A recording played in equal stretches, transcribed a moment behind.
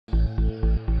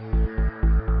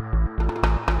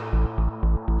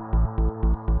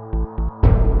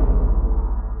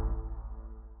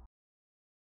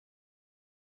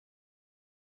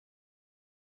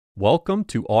Welcome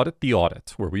to Audit the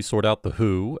Audit, where we sort out the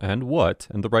who and what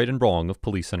and the right and wrong of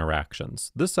police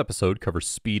interactions. This episode covers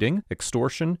speeding,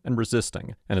 extortion, and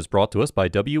resisting, and is brought to us by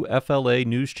WFLA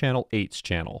News Channel 8's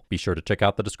channel. Be sure to check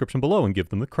out the description below and give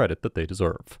them the credit that they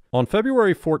deserve. On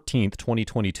February 14th,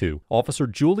 2022, Officer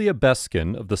Julia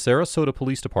Beskin of the Sarasota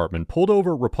Police Department pulled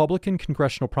over Republican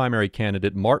congressional primary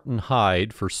candidate Martin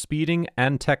Hyde for speeding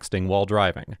and texting while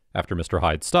driving. After Mr.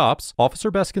 Hyde stops,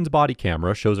 Officer Beskin's body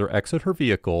camera shows her exit her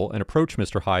vehicle and approach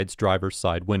Mr. Hyde's driver's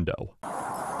side window.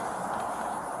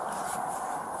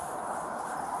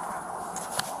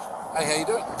 Hey, how you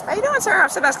doing? How you doing, sir?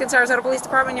 Officer Beskin, Sarasota Police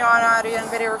Department. You're on audio and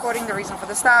video recording. The reason for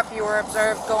the stop, you were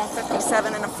observed going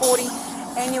 57 and a 40,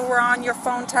 and you were on your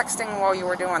phone texting while you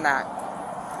were doing that.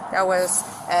 That was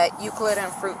at Euclid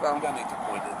and Fruitville. You don't need to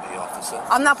point at me, officer.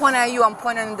 I'm not pointing at you. I'm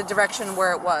pointing in the direction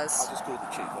where it was. I'll just call the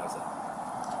chief, how's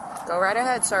that? Go right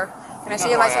ahead, sir. Can I see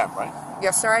know your who I license? am, right?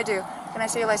 Yes, sir, I do. Can I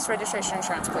see your license, registration,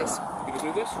 insurance, please? You can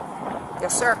do this?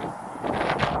 Yes, sir.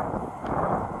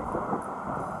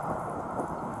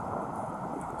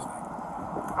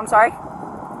 I'm sorry?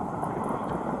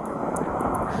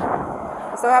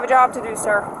 I still have a job to do,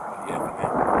 sir. Yeah, for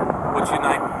now. What's your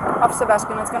name? Officer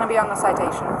Beskin, it's going to be on the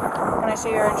citation. Can I see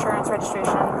your insurance,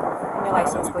 registration, and your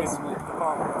license, How long have you please? been in the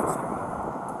department,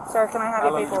 officer? Sir, can I have How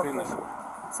your long have you paperwork, been please?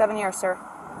 there? 7 years, sir. I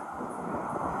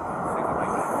think I make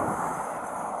that.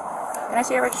 Can I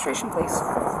see your registration, please?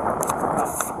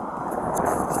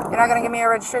 You're not going to give me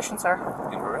your registration, sir. You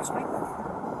didn't arrest me?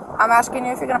 I'm asking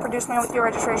you if you're going to produce me with your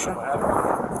registration. I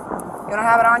haven't. You don't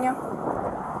have it on you?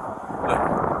 Look,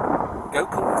 go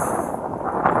call the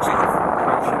chief.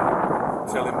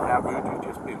 Tell him how rude you've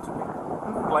just been to me.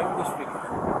 Play with this video.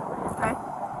 Okay.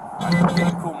 Then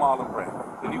you call Marlon Brown.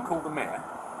 Then you call the mayor.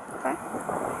 Okay.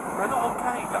 They're not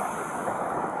okay, darling.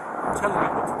 I'm telling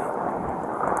you what to do.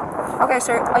 Okay,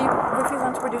 sir. Are you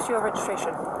refusing to produce your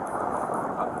registration?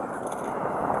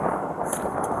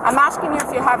 I'm asking you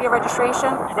if you have your registration.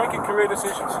 You're making career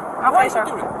decisions. Okay, Why sir. are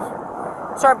you doing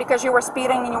this? Sir, because you were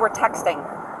speeding and you were texting.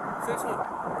 Says who?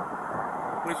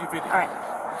 Where's your video? All right.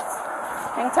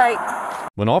 Hang tight.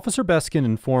 When Officer Beskin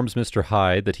informs Mr.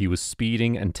 Hyde that he was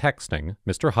speeding and texting,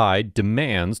 Mr. Hyde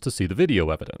demands to see the video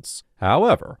evidence.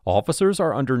 However, officers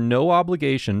are under no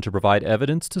obligation to provide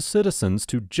evidence to citizens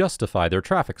to justify their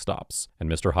traffic stops, and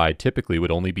Mr. Hyde typically would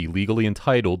only be legally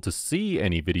entitled to see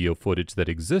any video footage that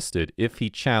existed if he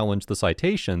challenged the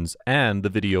citations and the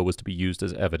video was to be used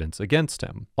as evidence against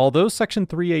him. Although Section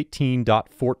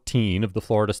 318.14 of the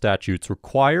Florida statutes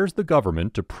requires the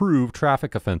government to prove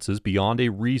traffic offenses beyond a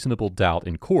reasonable doubt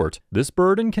in court, this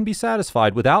burden can be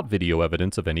satisfied without video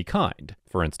evidence of any kind.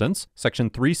 For instance,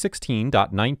 Section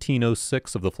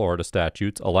 316.1906 of the Florida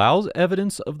statutes allows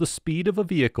evidence of the speed of a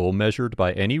vehicle measured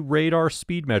by any radar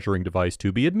speed measuring device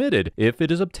to be admitted if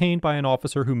it is obtained by an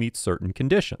officer who meets certain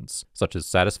conditions, such as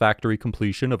satisfactory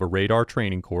completion of a radar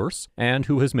training course and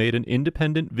who has made an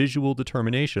independent visual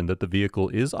determination that the vehicle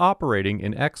is operating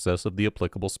in excess of the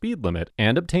applicable speed limit,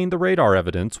 and obtained the radar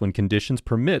evidence when conditions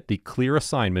permit the clear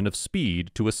assignment of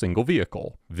speed to a single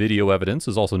vehicle. Video evidence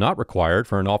is also not required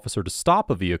for an officer to stop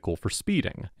a vehicle for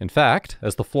speeding. In fact,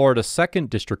 as the Florida 2nd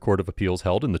District Court of Appeals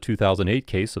held in the 2008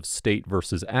 case of State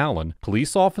versus Allen,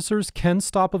 police officers can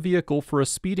stop a vehicle for a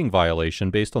speeding violation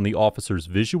based on the officer's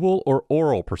visual or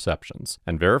oral perceptions,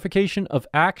 and verification of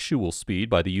actual speed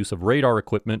by the use of radar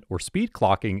equipment or speed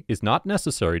clocking is not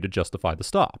necessary to justify the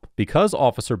stop. Because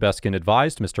Officer Beskin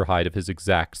advised Mr. Hyde of his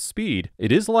exact speed,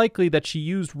 it is likely that she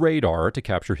used radar to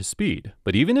capture his speed.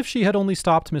 But even if she had only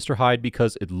stopped Mr. Hyde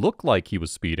because it looked like he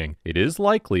was speeding, it is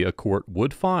likely a court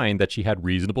would find that she had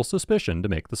reasonable suspicion to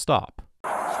make the stop.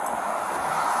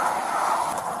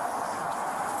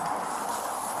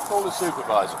 Call the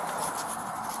supervisor.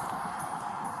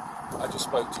 I just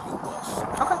spoke to your boss.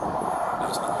 Okay.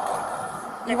 That's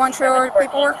not okay. You want your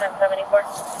paperwork?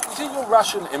 Is it your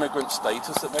Russian immigrant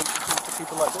status that makes you talk to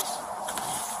people like this?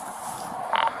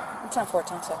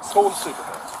 10-4-10-6. Call the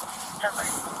supervisor.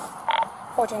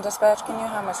 14 dispatch, can you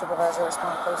have my supervisor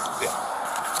respond, please?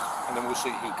 Yeah. And then we'll see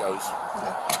who goes.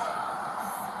 Okay.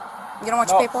 You don't want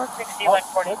your paperwork?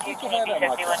 6142, You don't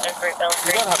have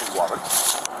a warrant.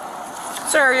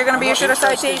 Sir, you're going to be I'm issued a not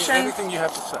interested in citation. anything you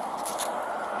have to say.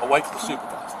 I'll wait for the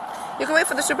supervisor. You can wait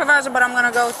for the supervisor, but I'm going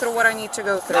to go through what I need to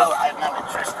go through. No, I'm not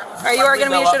interested. All right, you are going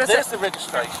to be issued a There's citation. the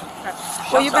registration.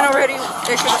 Well, you've been already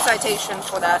issued a citation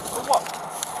for that. For what?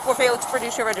 For failure to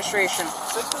produce your registration.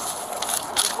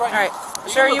 All right.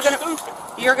 Sir, you're going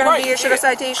to be issued a right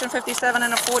citation 57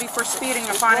 and a 40 for speeding.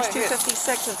 Your fine is right here.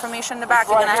 $256. Information in the back. It's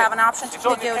You're going right to have here. an option to It's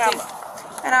on plead your guilty,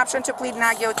 camera. an option to plead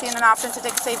not guilty, and an option to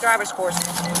take a safe driver's course.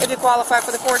 If you qualify for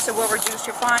the course, it will reduce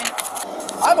your fine.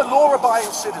 I'm a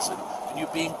law-abiding citizen, and you're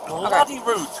being bloody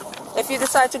rude to me. If you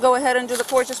decide to go ahead and do the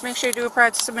court, just make sure you do a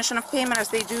prior to submission of payment, as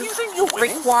they do You think you're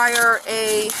winning? require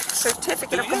a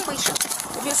certificate of completion.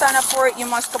 If you sign up for it, you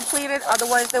must complete it.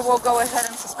 Otherwise, they will go ahead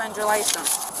and suspend your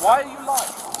license. Why are you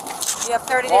lying? You have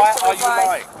 30 days Why to are you reply.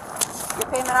 lying? Your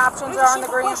payment options are on the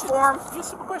green form. Here's a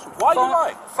simple question. Why are you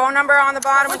lying? Phone number on the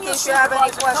bottom in When your case you have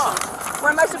any supervisor questions.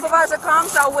 When my supervisor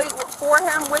comes, I'll wait for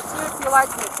him with you if you like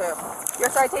me to. Your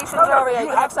citation's over. I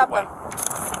can accept them.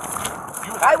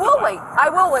 I will wait,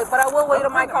 but I will wait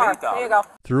on my car. There you go.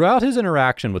 Throughout his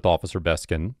interaction with Officer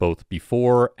Beskin, both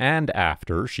before and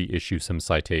after she issues him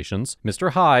citations,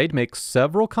 Mr. Hyde makes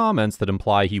several comments that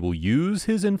imply he will use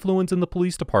his influence in the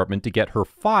police department to get her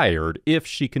fired if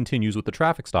she continues with the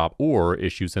traffic stop or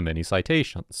issues him any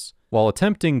citations. While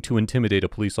attempting to intimidate a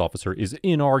police officer is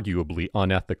inarguably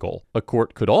unethical, a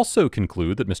court could also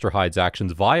conclude that Mr. Hyde's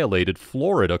actions violated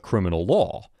Florida criminal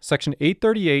law. Section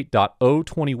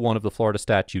 838.021 of the Florida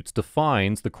statutes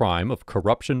defines the crime of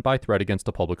corruption by threat against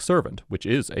a public servant, which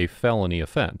is a felony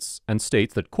offense, and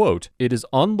states that, quote, "It is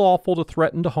unlawful to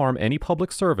threaten to harm any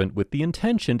public servant with the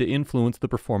intention to influence the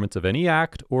performance of any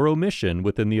act or omission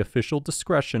within the official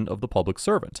discretion of the public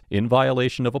servant, in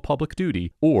violation of a public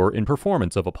duty, or in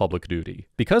performance of a public duty."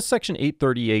 Because Section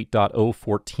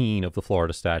 838.014 of the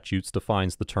Florida statutes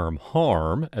defines the term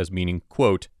harm as meaning,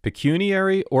 quote,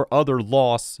 "pecuniary or other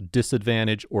loss,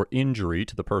 disadvantage, or injury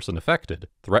to the person affected,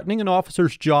 threatening an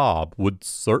officer's job would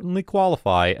certainly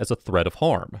qualify as a threat of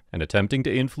harm, and attempting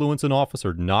to influence an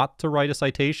officer not to write a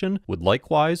citation would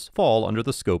likewise fall under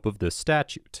the scope of this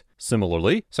statute.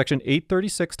 Similarly, Section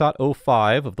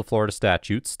 836.05 of the Florida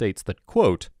statute states that,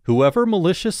 quote, "Whoever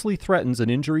maliciously threatens an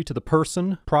injury to the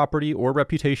person, property, or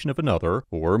reputation of another,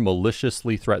 or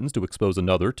maliciously threatens to expose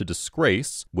another to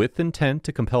disgrace, with intent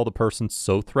to compel the person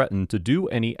so threatened to do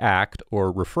any act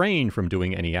or refrain from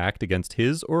doing any act against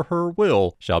his or her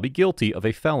will, shall be guilty of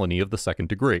a felony of the second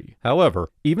degree." However,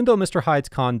 even though Mr. Hyde's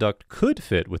conduct could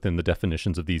fit within the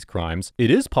definitions of these crimes, it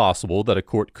is possible that a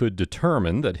court could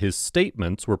determine that his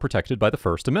statements were protected by the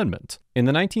First Amendment. In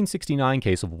the 1969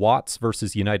 case of Watts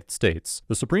versus United States,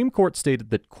 the Supreme Court stated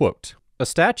that, quote, "A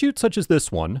statute such as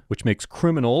this one, which makes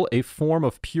criminal a form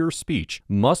of pure speech,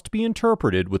 must be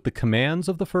interpreted with the commands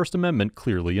of the First Amendment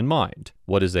clearly in mind.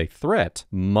 What is a threat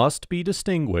must be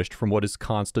distinguished from what is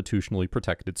constitutionally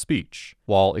protected speech.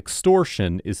 While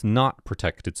extortion is not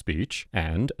protected speech,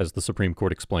 and, as the Supreme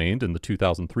Court explained in the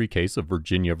 2003 case of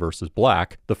Virginia versus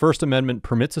Black, the First Amendment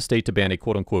permits a state to ban a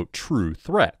quote-unquote true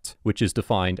threat, which is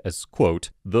defined as,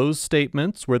 quote, "those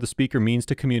statements where the speaker means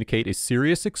to communicate a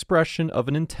serious expression of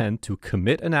an intent to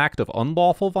commit an act of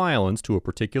unlawful violence to a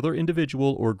particular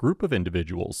individual or group of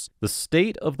individuals. The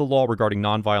state of the law regarding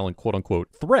nonviolent quote-unquote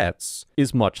threats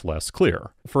is much less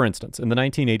clear." For instance, in the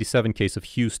 1987 case of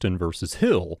Houston versus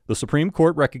Hill, the Supreme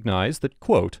Court recognized that,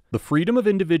 quote, "the freedom of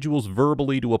individuals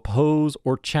verbally to oppose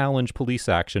or challenge police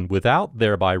action without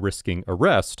thereby risking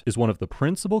arrest is one of the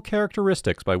principal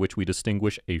characteristics by which we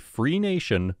distinguish a free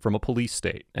nation from a police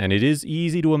state." And it is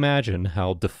easy to imagine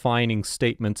how defining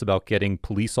statements about getting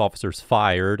police officers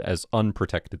fired as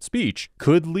unprotected speech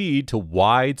could lead to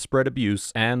widespread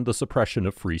abuse and the suppression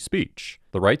of free speech.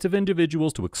 The rights of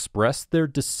individuals to express their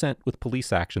dissent with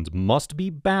police actions must be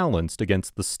balanced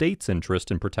against the state's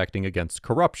interest in protecting against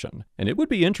corruption, and it would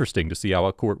be interesting to see how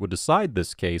a court would decide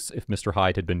this case if Mr.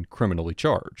 Hyde had been criminally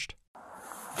charged.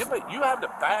 Yeah, but you have the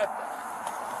bad day.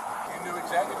 You knew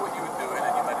exactly what you were doing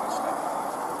and you made a mistake.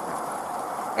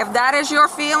 If that is your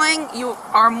feeling, you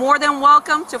are more than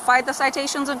welcome to fight the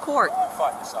citations in court. I'll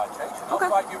fight the citation. Okay.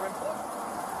 I'll fight your employment.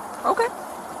 Okay.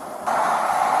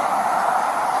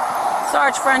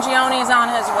 Sarge Frangione is on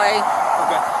his way.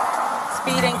 Okay.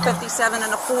 Speeding 57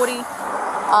 and a 40.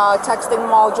 Texting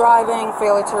while driving.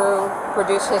 Failure to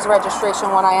produce his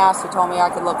registration when I asked. He told me I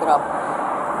could look it up.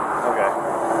 Okay.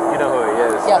 You know who he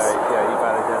is? Yes. Right? Yeah, you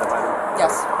got identified him?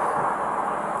 Yes.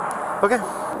 Okay.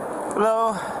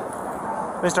 Hello,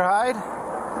 Mr. Hyde?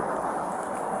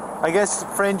 I guess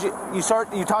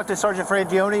you talked to Sergeant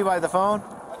Frangione by the phone?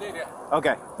 I did, yeah.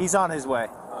 Okay. He's on his way.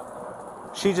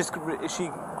 She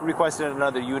requested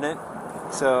another unit,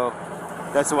 so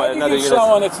that's why another unit. Give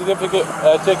someone a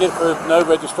ticket for no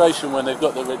registration when they've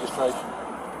got their registration.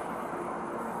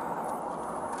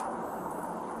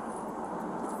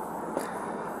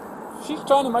 She's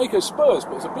trying to make her spurs,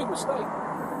 but it's a big mistake.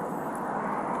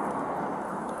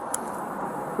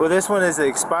 Well, this one is the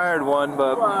expired one,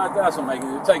 but Well, it doesn't make it.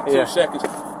 It'll take 2 seconds.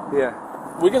 Yeah.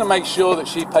 We're going to make sure that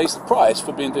she pays the price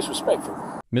for being disrespectful.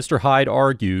 Mr. Hyde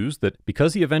argues that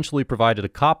because he eventually provided a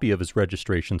copy of his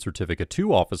registration certificate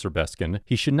to Officer Beskin,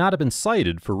 he should not have been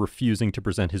cited for refusing to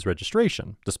present his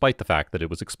registration, despite the fact that it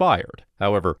was expired.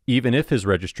 However, even if his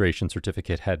registration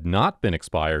certificate had not been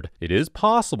expired, it is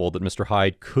possible that Mr.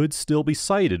 Hyde could still be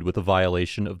cited with a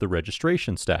violation of the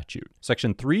registration statute.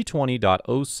 Section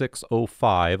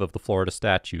 320.0605 of the Florida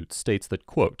statute states that,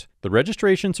 quote, "The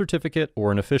registration certificate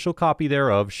or an official copy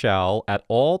thereof shall, at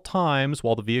all times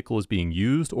while the vehicle is being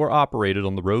used or operated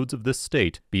on the roads of this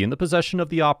state, be in the possession of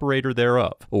the operator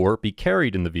thereof, or be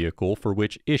carried in the vehicle for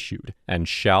which issued, and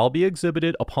shall be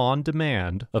exhibited upon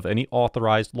demand of any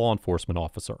authorized law enforcement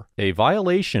officer." A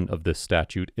violation of this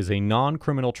statute is a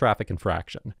non-criminal traffic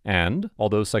infraction, and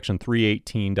although Section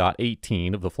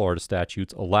 318.18 of the Florida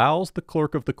statutes allows the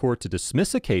clerk of the court to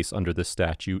dismiss a case under this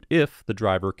statute if the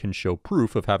driver can show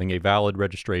proof of having a valid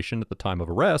registration at the time of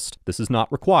arrest, this is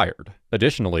not required.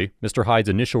 Additionally, Mr. Hyde's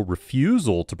initial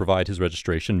refusal to provide his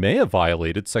registration may have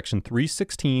violated Section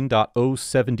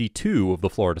 316.072 of the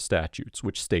Florida statutes,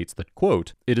 which states that,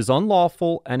 quote, "It is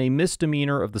unlawful and a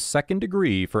misdemeanor of the second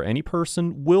degree for any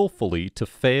person willfully to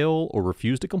fail or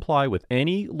refuse to comply with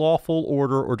any lawful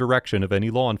order or direction of any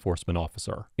law enforcement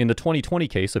officer." In the 2020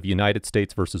 case of United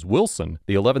States v. Wilson,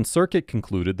 the 11th Circuit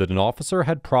concluded that an officer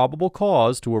had probable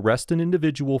cause to arrest an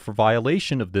individual for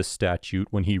violation of this statute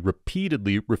when he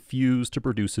repeatedly refused to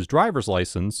produce his driver's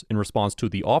license in response to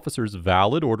the officer's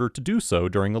valid order to do so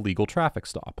during a legal traffic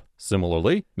stop.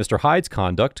 Similarly, Mr. Hyde's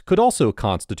conduct could also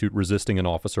constitute resisting an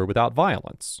officer without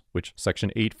violence, which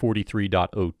Section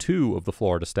 843.02 of the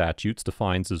Florida statutes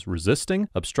defines as resisting,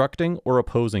 obstructing, or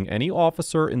opposing any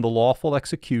officer in the lawful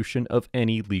execution of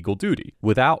any legal duty,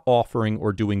 without offering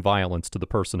or doing violence to the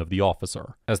person of the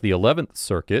officer. As the 11th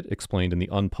Circuit explained in the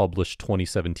unpublished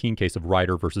 2017 case of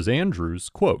Ryder v. Andrews,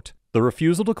 quote, "The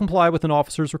refusal to comply with an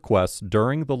officer's request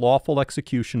during the lawful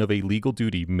execution of a legal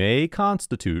duty may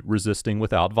constitute resisting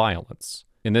without violence."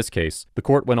 In this case, the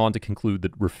court went on to conclude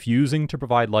that refusing to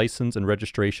provide license and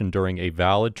registration during a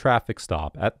valid traffic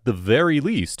stop, at the very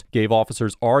least, gave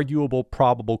officers arguable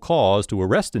probable cause to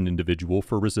arrest an individual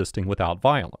for resisting without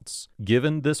violence.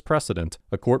 Given this precedent,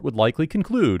 a court would likely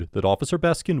conclude that Officer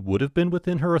Beskin would have been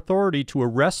within her authority to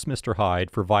arrest Mr. Hyde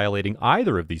for violating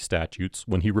either of these statutes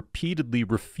when he repeatedly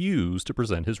refused to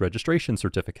present his registration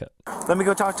certificate. Let me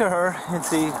go talk to her and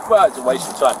see. Well, it's a waste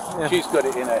of time. Yeah. She's got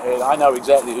it in her head. I know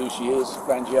exactly who she is.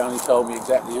 Frangione told me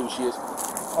exactly who she is.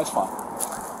 That's fine.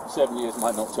 7 years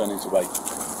might not turn into 8.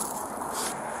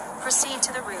 Proceed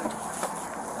to the route.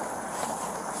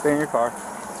 Stay in your car.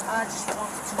 I just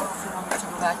wanted to know if you wanted to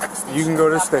go back to the station. You can go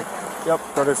to the station. Yep,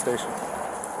 go to the station.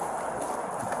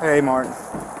 Hey, Martin. You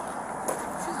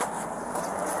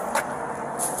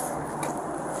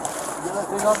got that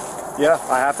thing on? Yeah,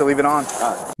 I have to leave it on.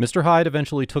 Mr. Hyde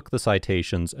eventually took the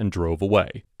citations and drove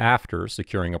away, after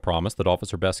securing a promise that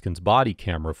Officer Beskin's body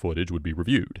camera footage would be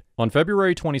reviewed. On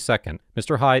February 22nd,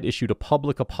 Mr. Hyde issued a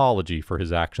public apology for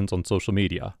his actions on social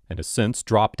media, and has since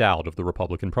dropped out of the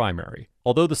Republican primary.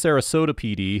 Although the Sarasota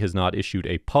PD has not issued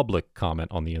a public comment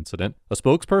on the incident, a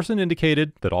spokesperson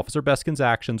indicated that Officer Beskin's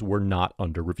actions were not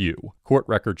under review. Court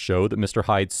records show that Mr.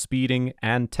 Hyde's speeding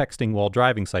and texting while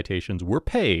driving citations were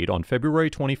paid on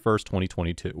February 21st,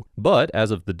 2022. But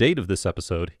as of the date of this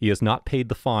episode, he has not paid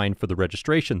the fine for the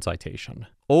registration citation.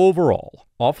 Overall,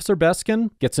 Officer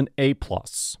Beskin gets an A+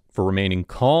 for remaining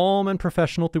calm and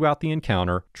professional throughout the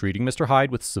encounter, treating Mr.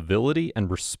 Hyde with civility and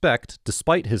respect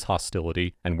despite his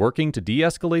hostility, and working to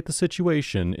de-escalate the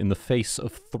situation in the face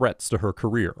of threats to her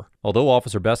career. Although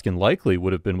Officer Beskin likely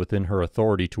would have been within her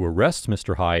authority to arrest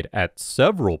Mr. Hyde at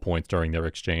several points during their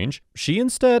exchange, she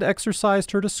instead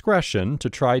exercised her discretion to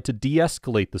try to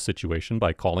de-escalate the situation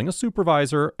by calling a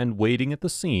supervisor and waiting at the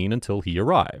scene until he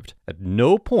arrived. At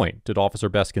no point did Officer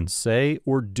Beskin say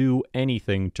or do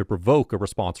anything to provoke a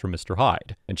response from Mr.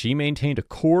 Hyde, and she maintained a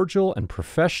cordial and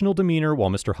professional demeanor while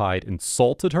Mr. Hyde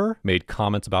insulted her, made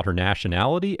comments about her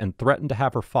nationality, and threatened to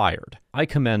have her fired. I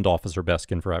commend Officer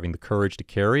Beskin for having the courage to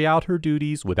carry out her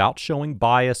duties without showing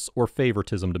bias or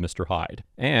favoritism to Mr. Hyde,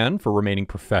 and for remaining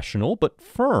professional but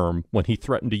firm when he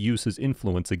threatened to use his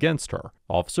influence against her.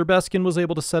 Officer Beskin was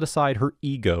able to set aside her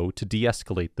ego to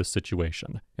de-escalate this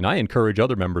situation, and I encourage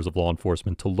other members of law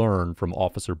enforcement to learn from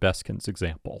Officer Beskin's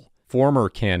example. Former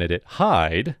candidate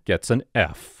Hyde gets an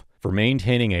F for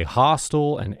maintaining a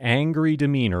hostile and angry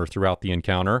demeanor throughout the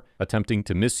encounter, attempting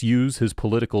to misuse his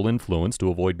political influence to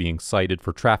avoid being cited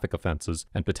for traffic offenses,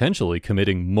 and potentially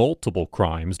committing multiple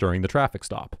crimes during the traffic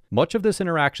stop. Much of this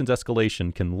interaction's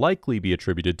escalation can likely be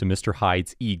attributed to Mr.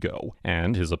 Hyde's ego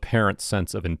and his apparent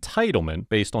sense of entitlement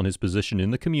based on his position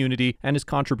in the community and his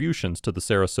contributions to the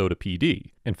Sarasota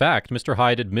PD. In fact, Mr.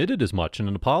 Hyde admitted as much in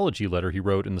an apology letter he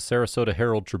wrote in the Sarasota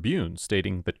Herald-Tribune,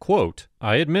 stating that, quote,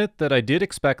 "I admit that I did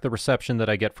expect the reception that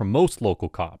I get from most local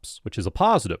cops, which is a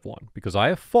positive one, because I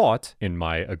have fought, in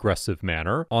my aggressive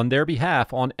manner, on their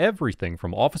behalf on everything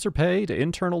from officer pay to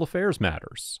internal affairs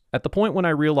matters. At the point when I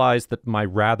realized that my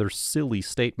rather silly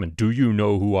statement, 'Do you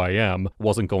know who I am?'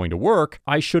 wasn't going to work,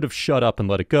 I should have shut up and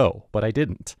let it go, but I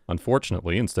didn't.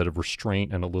 Unfortunately, instead of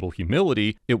restraint and a little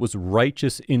humility, it was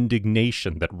righteous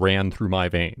indignation that ran through my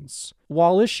veins."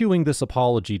 While issuing this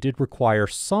apology did require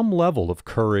some level of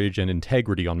courage and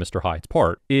integrity on Mr. Hyde's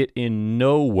part, it in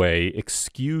no way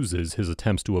excuses his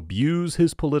attempts to abuse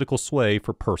his political sway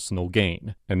for personal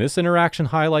gain. And this interaction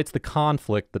highlights the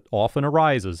conflict that often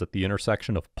arises at the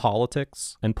intersection of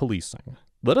politics and policing.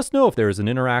 Let us know if there is an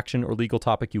interaction or legal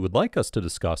topic you would like us to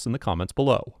discuss in the comments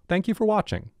below. Thank you for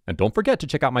watching, and don't forget to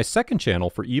check out my second channel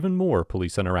for even more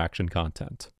police interaction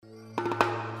content.